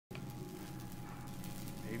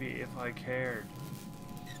Maybe if I cared.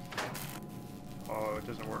 Oh, it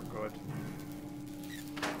doesn't work good.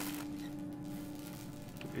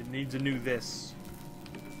 It needs a new this.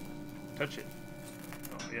 Touch it.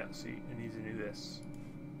 Oh yeah, see, it needs a new this.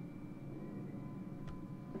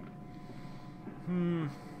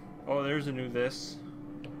 Oh, there's a new this.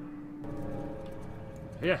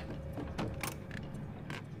 Yeah.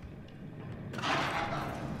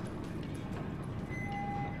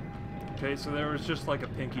 Okay, so there was just like a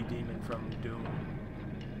pinky demon from Doom.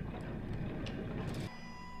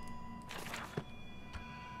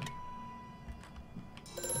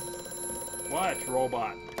 What,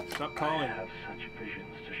 robot? Stop calling. I have such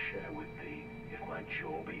visions to share with thee. If my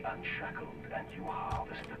jaw be unshackled and you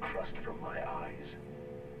harvest the crust from my eyes,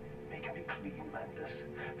 make me clean, Mandus,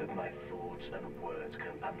 that my thoughts and words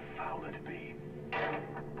can unfouled be.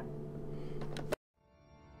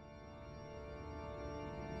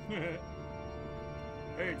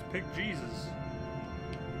 Hey, it's Pig Jesus.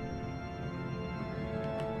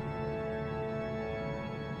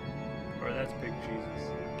 Or that's Pig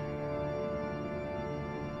Jesus.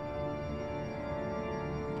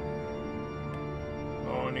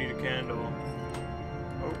 Oh, I need a candle.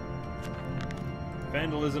 Oh.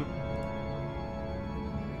 Vandalism.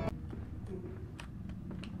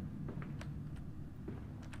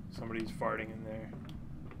 Somebody's farting in there.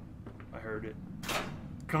 I heard it.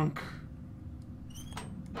 Gunk.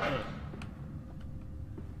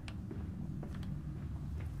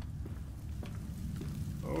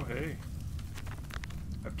 Oh, hey.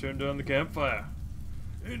 I've turned on the campfire.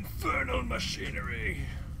 Infernal machinery.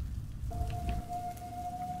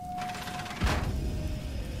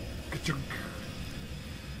 Ka-chunk.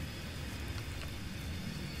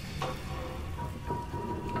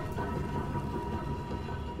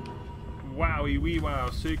 Wowie wee wow,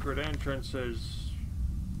 secret entrances.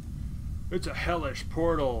 It's a hellish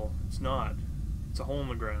portal. It's not. It's a hole in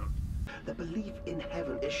the ground. The belief in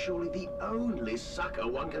heaven is surely the only succor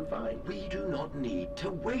one can find. We do not need to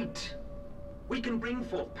wait. We can bring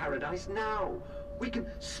forth paradise now. We can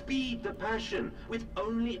speed the passion. With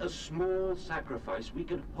only a small sacrifice, we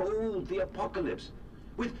can hold the apocalypse.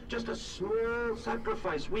 With just a small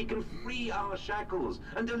sacrifice, we can free our shackles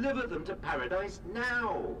and deliver them to paradise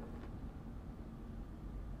now.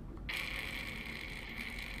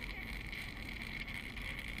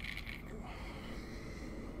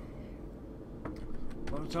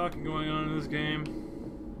 A lot of talking going on in this game.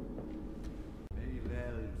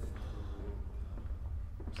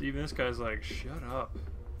 See, even this guy's like, shut up.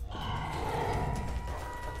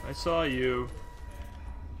 I saw you.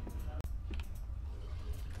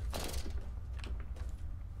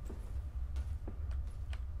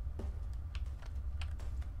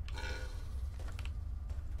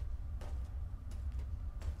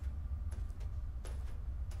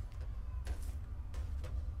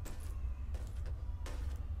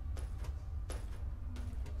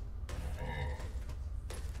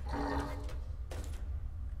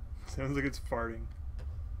 Sounds like it's farting.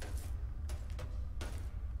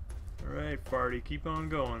 Alright, farty, keep on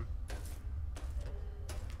going.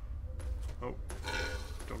 Oh,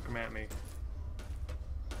 don't come at me.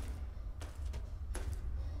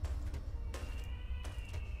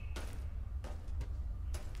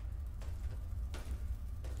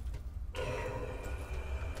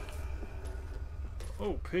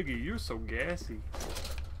 Oh, Piggy, you're so gassy.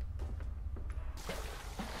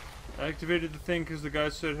 I activated the thing because the guy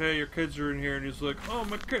said, hey, your kids are in here, and he's like, oh,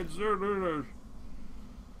 my kids are there. And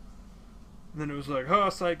then it was like, oh,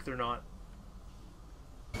 psych, they're not.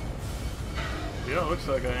 Yeah, looks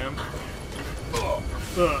like I am.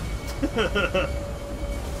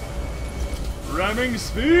 Ramming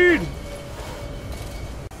speed!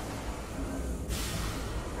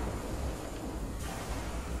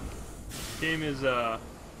 Game is, it's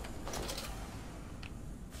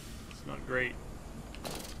not great.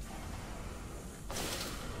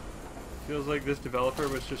 Feels like this developer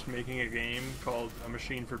was just making a game called A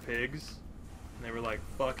Machine for Pigs, and they were like,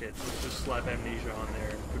 fuck it, let's just slap Amnesia on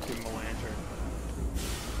there and give him a lantern.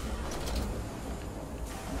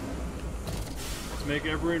 Let's make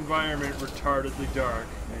every environment retardedly dark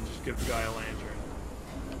and just give the guy a lantern.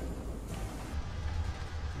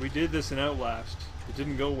 We did this in Outlast. It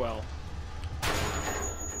didn't go well.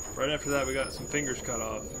 Right after that we got some fingers cut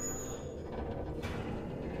off.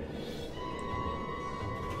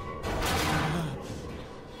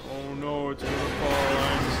 Oh no, it's gonna fall.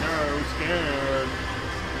 I'm so scared.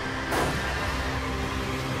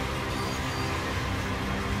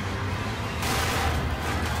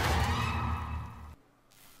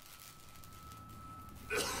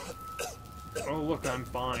 Oh look, I'm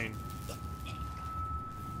fine.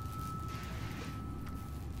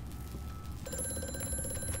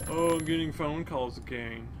 Oh, I'm getting phone calls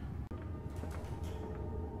again.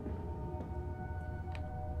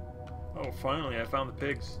 Oh, finally, I found the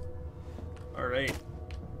pigs. Alright.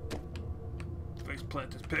 Face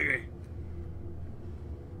plant this piggy.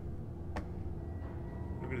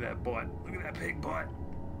 Look at that butt. Look at that pig butt.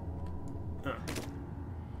 Huh.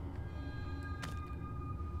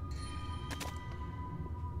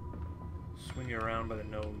 Swing you around by the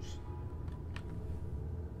nose.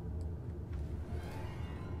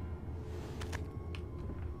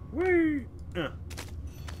 Whee! I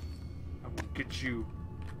will get you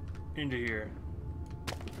into here.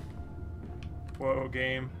 Whoa,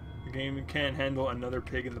 game. The game can't handle another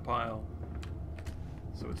pig in the pile.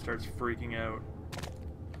 So it starts freaking out.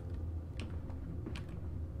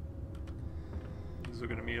 He's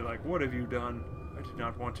looking at me like, what have you done? I did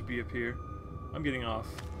not want to be up here. I'm getting off.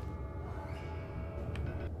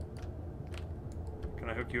 Can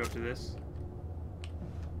I hook you up to this?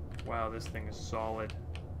 Wow, this thing is solid.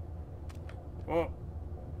 Oh!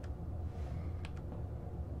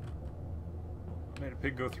 Made a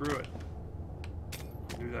pig go through it.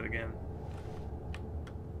 I'll do that again.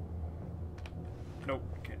 Nope,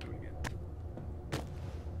 can't do it again.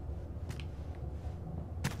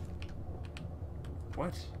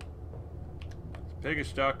 What? This pig is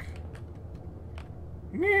stuck.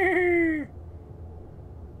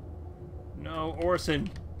 No, Orson.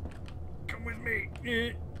 Come with me.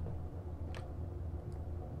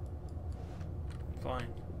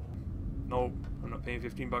 Fine. Nope, I'm not paying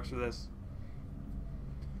 15 bucks for this.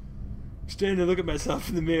 Stand and look at myself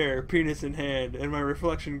in the mirror, penis in hand, and my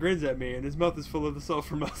reflection grins at me, and his mouth is full of the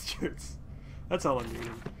sulfur mustards. That's all I'm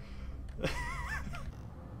needing.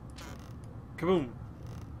 Kaboom!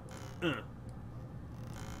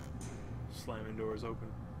 Slamming doors open.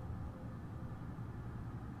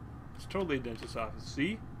 It's totally a dentist's office.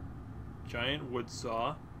 See? Giant wood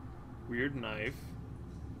saw, weird knife,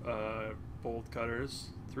 bolt cutters,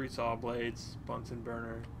 3 saw blades, Bunsen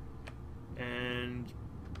burner, and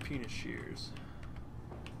penis shears.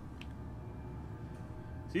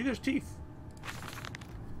 See, there's teeth.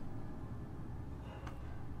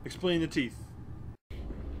 Explain the teeth.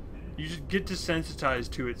 You just get desensitized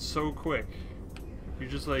to it so quick. You're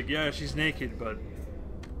just like, yeah, she's naked, but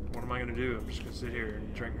what am I gonna do? I'm just gonna sit here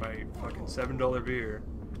and drink my fucking $7 beer.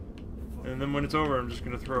 And then when it's over, I'm just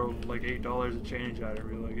gonna throw like $8 of change at her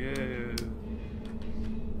and be like, yeah.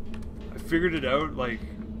 I figured it out, like,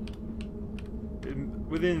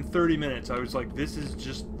 within 30 minutes, I was like, this is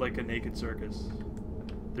just like a naked circus.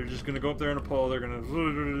 They're just gonna go up there on a pole, they're gonna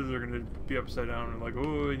be upside down, and like,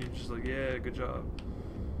 oh, and you're just like, yeah, good job.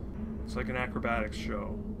 It's like an acrobatics show,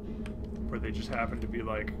 where they just happen to be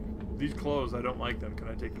like, these clothes, I don't like them, can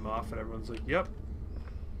I take them off? And everyone's like, yep.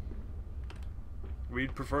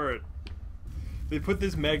 We'd prefer it. They put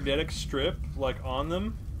this magnetic strip, like, on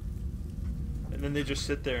them, and then they just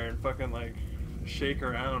sit there and fucking, like, shake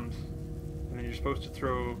around. And then you're supposed to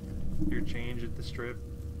throw your change at the strip.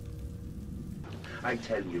 I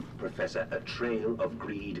tell you, Professor, a trail of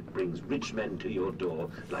greed brings rich men to your door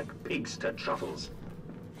like pigs to truffles.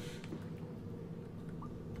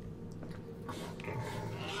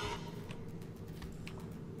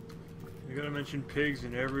 You gotta mention pigs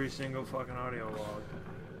in every single fucking audio log.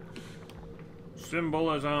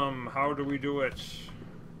 Symbolism, how do we do it?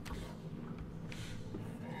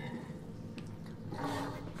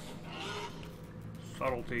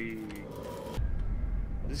 Subtlety.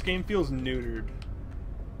 This game feels neutered.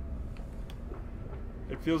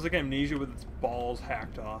 It feels like Amnesia with its balls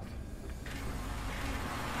hacked off.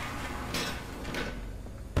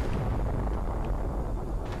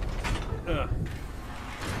 Ugh.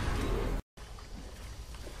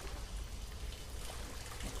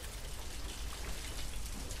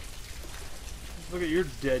 Look at your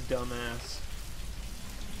dead dumbass.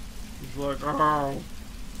 He's like, oh.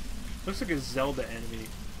 Looks like a Zelda enemy.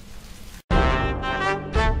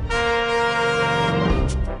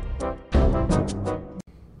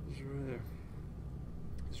 He's right there.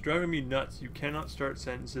 It's driving me nuts. You cannot start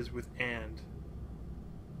sentences with "and."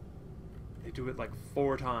 They do it like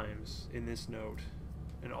 4 times in this note,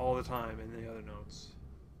 and all the time in the other notes.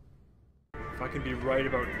 If I can be right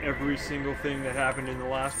about every single thing that happened in The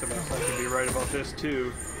Last of Us, I can be right about this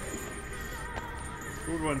too.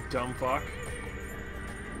 Good one, dumb fuck.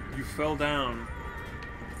 You fell down.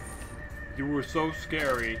 You were so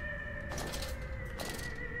scary.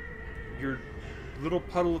 Your little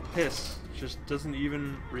puddle of piss just doesn't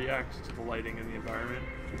even react to the lighting in the environment.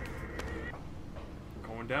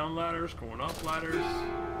 Going down ladders, going up ladders.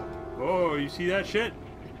 Oh, you see that shit?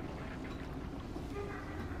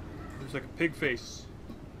 There's like a pig face.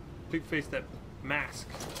 Pig face that Mask.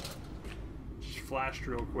 Just flashed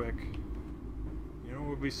real quick. You know, it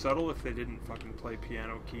would be subtle if they didn't fucking play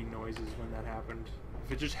piano key noises when that happened.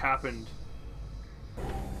 If it just happened.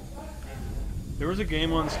 There was a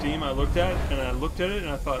game on Steam I looked at, and I looked at it and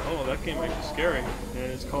I thought, oh, that game might be scary.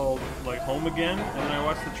 And it's called, like, Home Again, and then I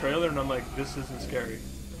watched the trailer and I'm like, this isn't scary.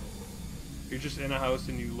 You're just in a house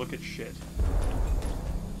and you look at shit.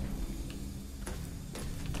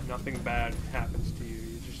 Nothing bad happens to you.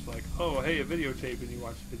 You're just like, oh, hey, a videotape, and you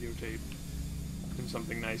watch the videotape. And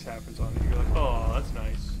something nice happens on it. You're like, oh, that's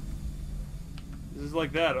nice. This is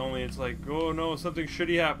like that, only it's like, oh no, something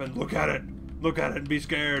shitty happened. Look at it. Look at it and be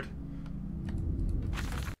scared.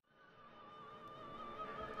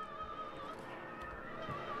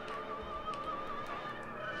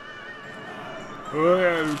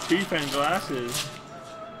 Oh, teeth and glasses.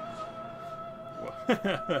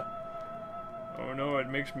 Oh no, it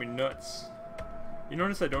makes me nuts. You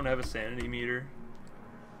notice I don't have a sanity meter?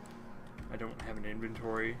 I don't have an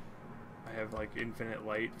inventory. I have like infinite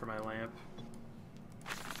light for my lamp.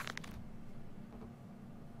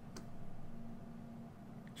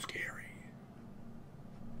 Scary.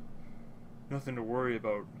 Nothing to worry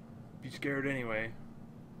about. Be scared anyway.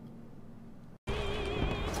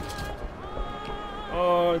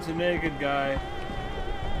 Oh, it's a naked guy.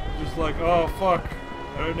 Just like, oh fuck,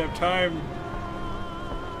 I didn't have time.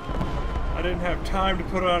 I didn't have time to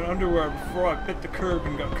put on underwear before I hit the curb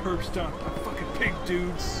and got curb stomped by fucking pig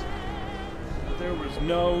dudes. There was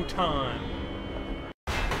no time.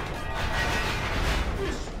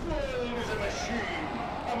 This world is a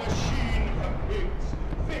machine for pigs,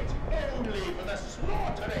 fit only for the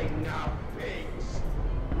slaughtering of pigs.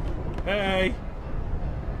 Hey!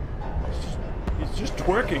 He's just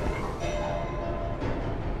twerking.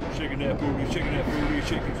 Shaking that booty, shaking that booty,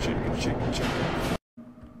 shaking.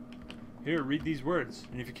 Here, read these words.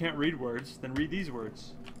 And if you can't read words, then read these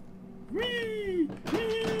words. Whee!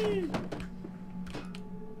 Whee!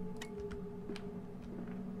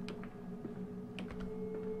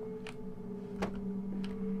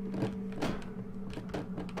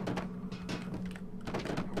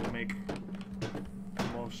 I will make the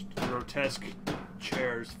most grotesque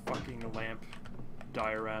chairs fucking lamp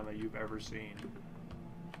diorama you've ever seen.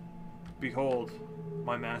 Behold,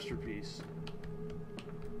 my masterpiece.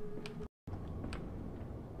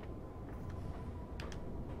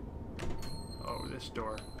 Oh, this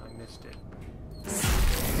door. I missed it.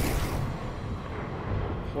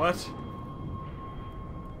 What?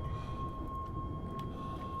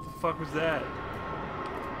 What the fuck was that?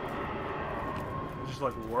 Just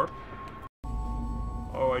like warp?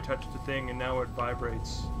 Oh, I touched the thing and now it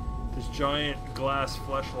vibrates. This giant glass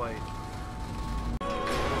fleshlight.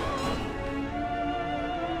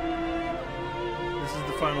 This is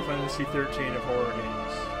the Final Fantasy 13 of horror games.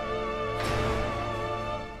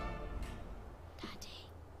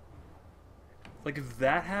 Like, if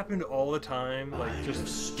that happened all the time, like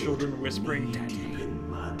just children whispering, "Daddy,"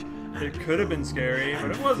 it could have been scary, but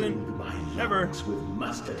it wasn't. Never.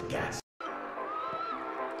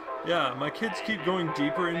 Yeah, my kids keep going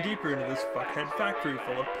deeper and deeper into this fuckhead factory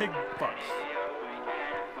full of pig fucks.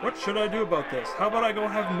 What should I do about this? How about I go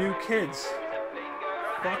have new kids?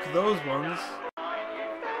 Fuck those ones.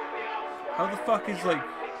 How the fuck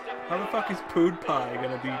is Pood Pie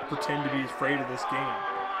gonna pretend to be afraid of this game?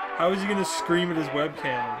 How is he gonna scream at his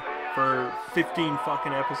webcam for 15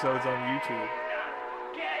 fucking episodes on YouTube?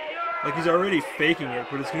 Like, he's already faking it,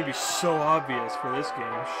 but it's gonna be so obvious for this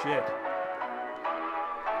game. Shit.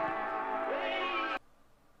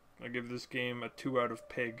 I give this game a 2 out of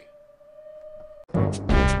pig.